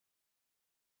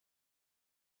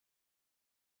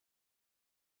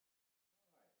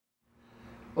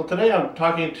Well, today I'm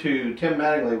talking to Tim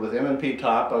Mattingly with M&P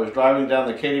Top. I was driving down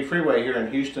the Katy Freeway here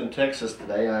in Houston, Texas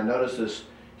today, and I noticed this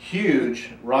huge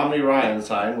Romney Ryan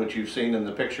sign, which you've seen in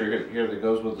the picture here that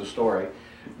goes with the story.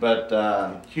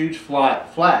 But huge flag,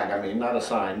 I mean, not a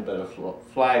sign, but a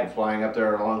flag flying up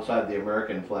there alongside the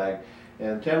American flag.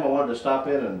 And Tim, I wanted to stop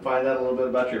in and find out a little bit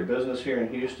about your business here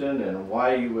in Houston and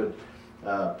why you would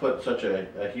put such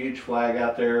a huge flag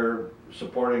out there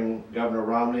supporting Governor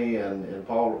Romney and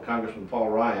Congressman Paul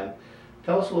Ryan.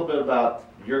 Tell us a little bit about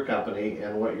your company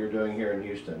and what you're doing here in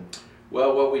Houston.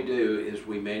 Well, what we do is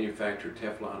we manufacture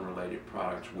Teflon-related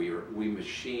products. We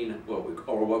machine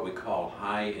what we call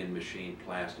high-end machine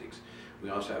plastics. We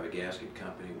also have a gasket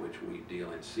company which we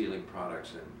deal in sealing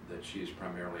products and that's used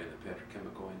primarily in the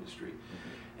petrochemical industry.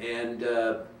 And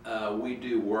we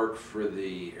do work for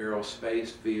the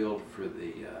aerospace field, for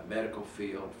the medical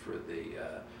field, for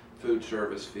the food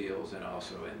service fields, and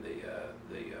also in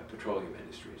the petroleum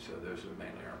industry. So those are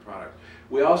mainly our products.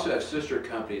 We also have sister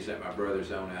companies that my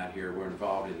brothers own out here. We're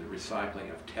involved in the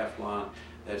recycling of Teflon.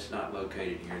 That's not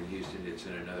located here in Houston. It's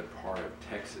in another part of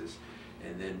Texas.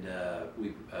 And then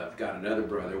we've got another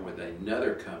brother with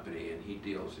another company, and he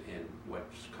deals in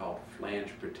what's called flange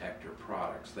protector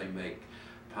products. They make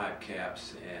pipe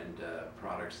caps and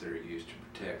products that are used to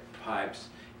protect pipes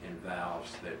and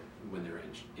valves that when they're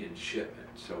in shipment.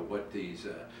 So what these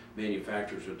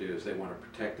manufacturers will do is they want to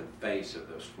protect the face of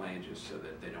those flanges so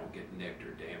that they don't get nicked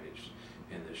or damaged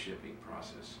in the shipping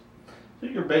process. So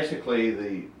you're basically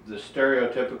the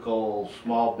stereotypical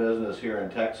small business here in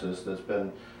Texas that's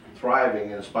been thriving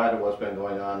in spite of what's been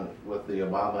going on with the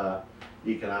Obama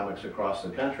economics across the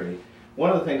country.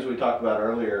 One of the things we talked about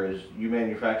earlier is you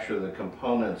manufacture the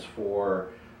components for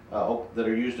that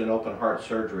are used in open heart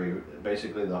surgery,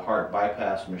 basically the heart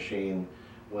bypass machine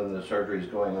when the surgery is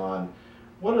going on.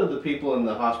 What are the people in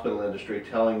the hospital industry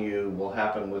telling you will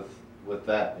happen with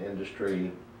that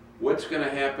industry? What's going to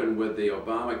happen with the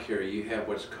Obamacare, you have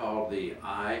what's called the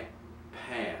iPads.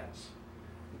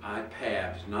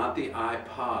 iPads, not the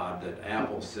iPod that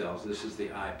Apple sells. This is the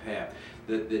iPad.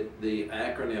 The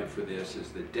acronym for this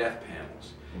is the death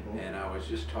panels. And I was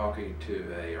just talking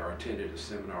to or attended a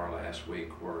seminar last week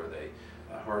where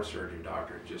a heart surgeon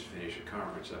doctor had just finished a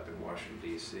conference up in Washington,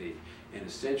 D.C. And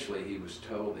essentially he was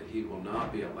told that he will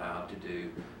not be allowed to do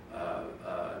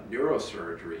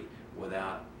neurosurgery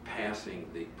without passing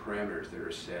the parameters that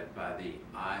are set by the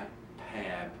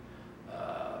iPad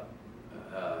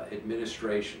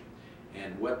administration.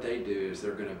 And what they do is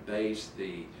they're going to base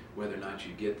whether or not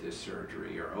you get this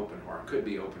surgery or open heart, could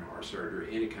be open heart surgery,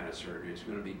 any kind of surgery, it's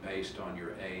going to be based on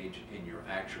your age and your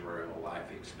actuarial life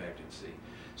expectancy.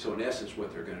 So in essence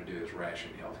what they're going to do is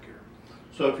ration health care.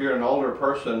 So if you're an older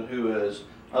person who is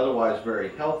otherwise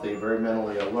very healthy, very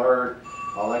mentally alert,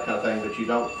 all that kind of thing, but you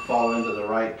don't fall into the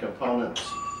right components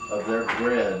of their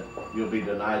grid, you'll be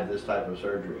denied this type of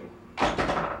surgery.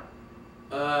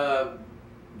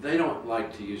 They don't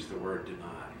like to use the word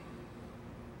deny.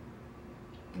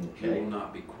 Okay. You will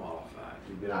not be qualified.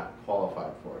 You're not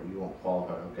qualified for it. You won't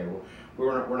qualify. Okay. Well,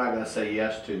 we're not going to say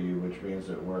yes to you, which means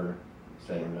that we're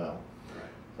saying no.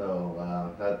 Right.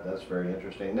 So that's very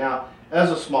interesting. Now, as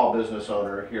a small business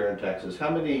owner here in Texas, how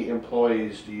many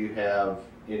employees do you have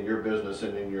in your business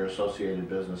and in your associated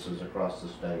businesses across the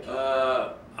state?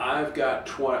 I've got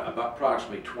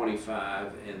approximately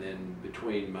 25, and then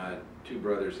between my two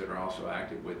brothers that are also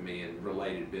active with me in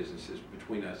related businesses,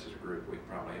 between us as a group, we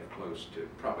probably have close to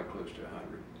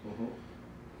 100.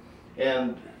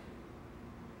 And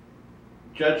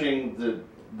judging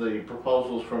the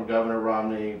proposals from Governor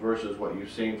Romney versus what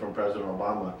you've seen from President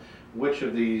Obama, which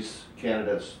of these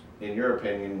candidates, in your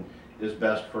opinion, is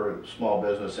best for small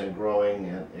business and growing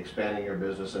and expanding your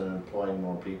business and employing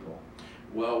more people?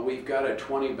 Well, we've got a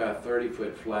 20 by 30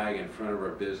 foot flag in front of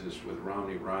our business with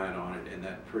Romney Ryan on it, and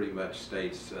that pretty much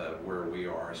states where we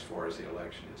are as far as the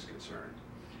election is concerned.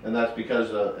 And that's because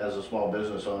as a small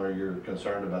business owner, you're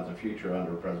concerned about the future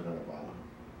under President Obama.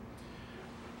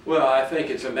 Well, I think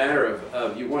it's a matter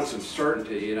of you want some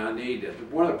certainty, and I need it.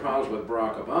 One of the problems with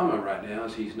Barack Obama right now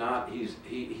is he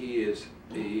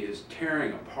is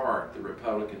tearing apart the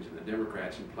Republicans and the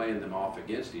Democrats and playing them off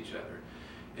against each other.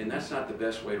 And that's not the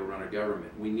best way to run a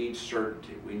government. We need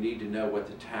certainty. We need to know what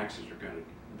the taxes are going to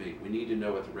be. We need to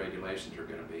know what the regulations are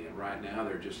going to be. And right now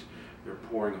they're just they're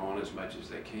pouring on as much as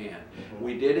they can.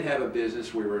 We did have a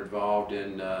business. We were involved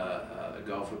in the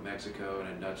Gulf of Mexico and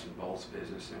a nuts and bolts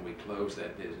business, and we closed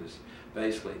that business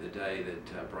basically the day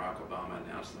that Barack Obama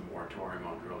announced the moratorium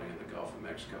on drilling in the Gulf of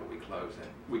Mexico. We closed that.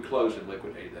 We closed and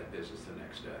liquidated that business the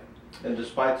next day. And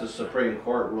despite the Supreme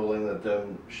Court ruling that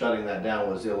them shutting that down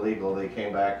was illegal, they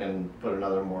came back and put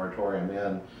another moratorium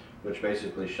in, which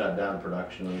basically shut down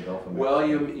production in the Gulf of Mexico. Well,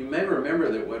 you may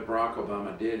remember that what Barack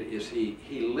Obama did is he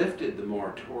lifted the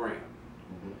moratorium,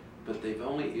 but they've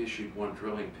only issued one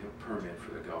drilling permit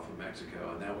for the Gulf of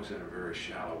Mexico, and that was in a very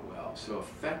shallow well. So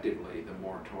effectively, the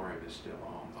moratorium is still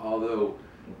on. Although,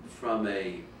 from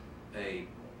a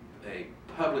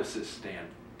publicist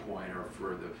standpoint,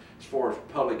 or as far as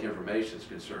public information is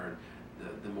concerned,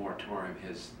 the moratorium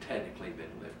has technically been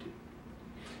lifted.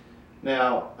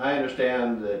 Now, I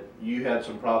understand that you had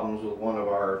some problems with one of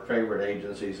our favorite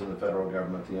agencies in the federal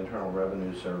government, the Internal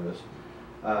Revenue Service,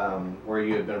 where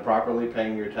you had been properly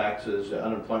paying your taxes,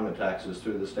 unemployment taxes,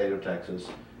 through the state of Texas,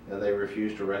 and they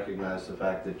refused to recognize the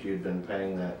fact that you'd been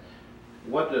paying that.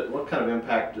 What kind of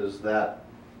impact does that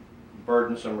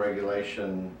burdensome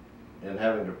regulation and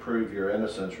having to prove your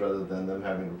innocence rather than them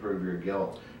having to prove your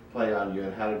guilt play on you,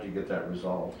 and how did you get that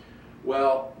resolved?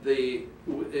 Well, it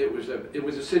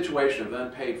was a situation of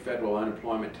unpaid federal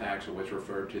unemployment tax, or what's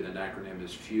referred to, the acronym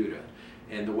is FUTA.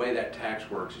 And the way that tax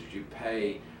works is you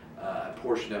pay a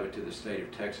portion of it to the state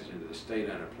of Texas into the state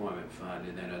unemployment fund,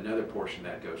 and then another portion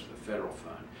of that goes to the federal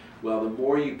fund. Well, the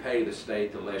more you pay the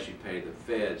state, the less you pay the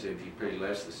feds. If you pay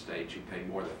less the state, you pay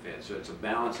more the feds. So it's a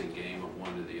balancing game of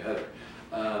one to the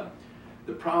other.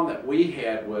 The problem that we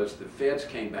had was the feds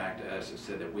came back to us and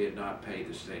said that we had not paid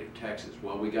the state of Texas.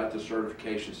 Well, we got the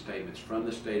certification statements from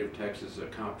the state of Texas, the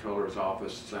comptroller's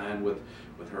office and with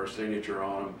her signature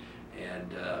on them,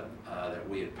 and that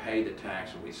we had paid the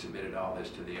tax, and we submitted all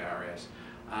this to the IRS.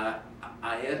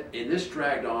 And this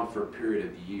dragged on for a period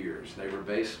of years. They were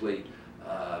basically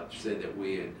said that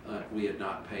we had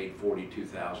not paid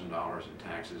 $42,000 in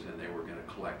taxes, and they were going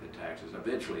to collect the taxes.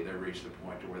 Eventually, they reached the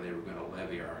point to where they were going to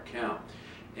levy our account.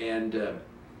 And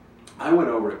I went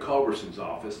over to Culberson's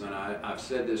office, and I've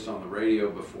said this on the radio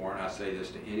before, and I say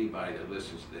this to anybody that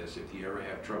listens to this: if you ever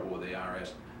have trouble with the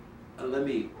IRS, let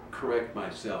me correct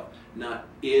myself, not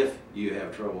if you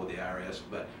have trouble with the IRS,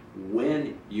 but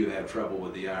when you have trouble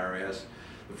with the IRS.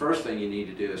 The first thing you need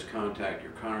to do is contact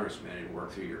your congressman and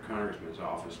work through your congressman's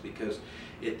office, because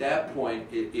at that point,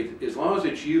 as long as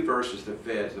it's you versus the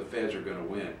feds are going to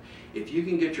win. If you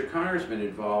can get your congressman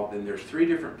involved, then there's three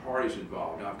different parties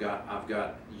involved. I've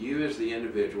got you as the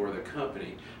individual or the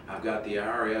company. I've got the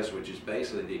IRS, which is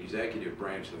basically the executive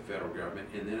branch of the federal government,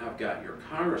 and then I've got your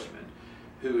congressman,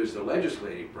 who is the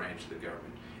legislative branch of the government.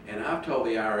 And I've told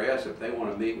the IRS if they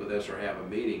want to meet with us or have a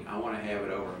meeting, I want to have it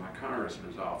over in my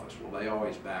congressman's office. Well, they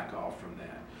always back off from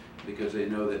that because they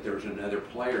know that there's another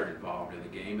player involved in the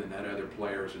game, and that other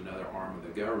player is another arm of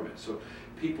the government. So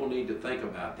people need to think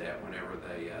about that whenever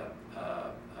they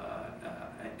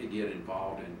get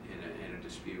involved in a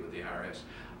dispute with the IRS.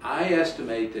 I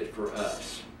estimate that for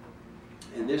us,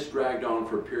 and this dragged on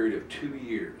for a period of 2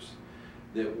 years,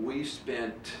 that we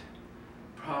spent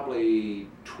probably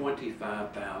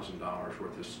 $25,000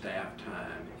 worth of staff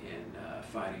time in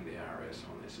fighting the IRS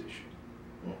on this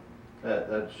issue.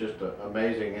 That's just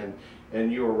amazing,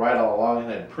 and you were right all along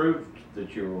and had proved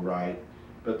that you were right,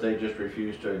 but they just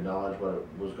refused to acknowledge what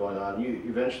was going on. You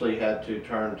eventually had to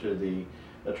turn to the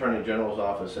Attorney General's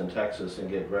office in Texas and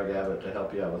get Greg Abbott to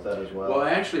help you out with that as well. Well,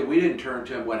 actually, we didn't turn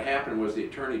to him. What happened was the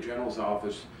Attorney General's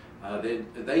office,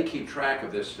 they keep track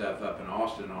of this stuff up in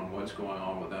Austin on what's going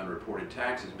on with unreported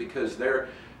taxes, because their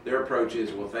approach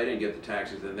is, well, if they didn't get the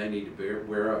taxes, then they need to be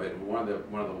aware of it. And one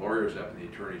of the lawyers up in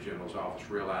the Attorney General's office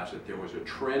realized that there was a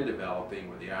trend developing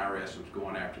where the IRS was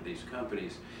going after these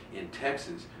companies in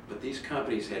Texas, but these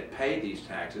companies had paid these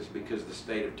taxes because the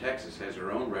state of Texas has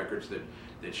their own records that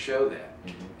show that.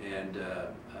 And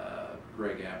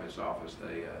Greg Abbott's office,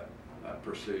 they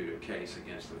pursued a case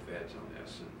against the feds on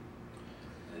this.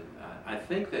 And I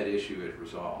think that issue is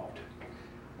resolved.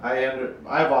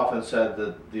 I've often said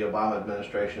that the Obama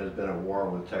administration has been at war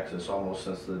with Texas almost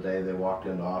since the day they walked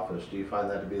into office. Do you find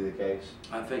that to be the case?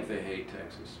 I think they hate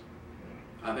Texas.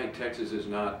 I think Texas is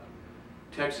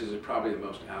probably the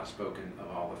most outspoken of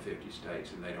all the 50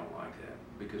 states, and they don't like that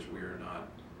because we're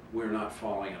not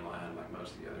falling in line like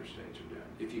most of the other states are doing.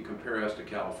 If you compare us to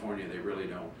California, they really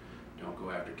don't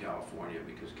go after California,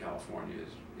 because California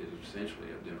is essentially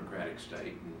a democratic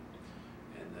state,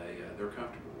 and they're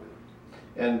comfortable with it.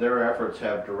 And their efforts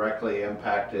have directly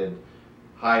impacted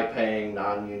high-paying,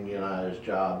 non-unionized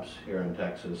jobs here in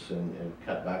Texas and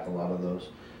cut back a lot of those.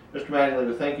 Mr. Mattingly,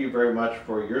 we thank you very much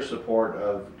for your support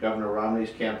of Governor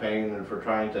Romney's campaign and for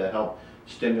trying to help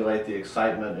stimulate the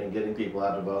excitement and getting people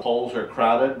out to vote. Polls are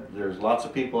crowded. There's lots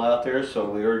of people out there, so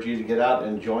we urge you to get out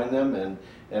and join them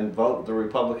and vote the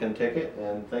Republican ticket.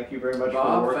 And thank you very much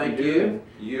Bob, for the work thank you do. you. And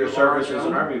your service as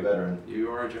an Army veteran. You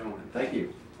are a gentleman. Thank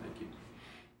you.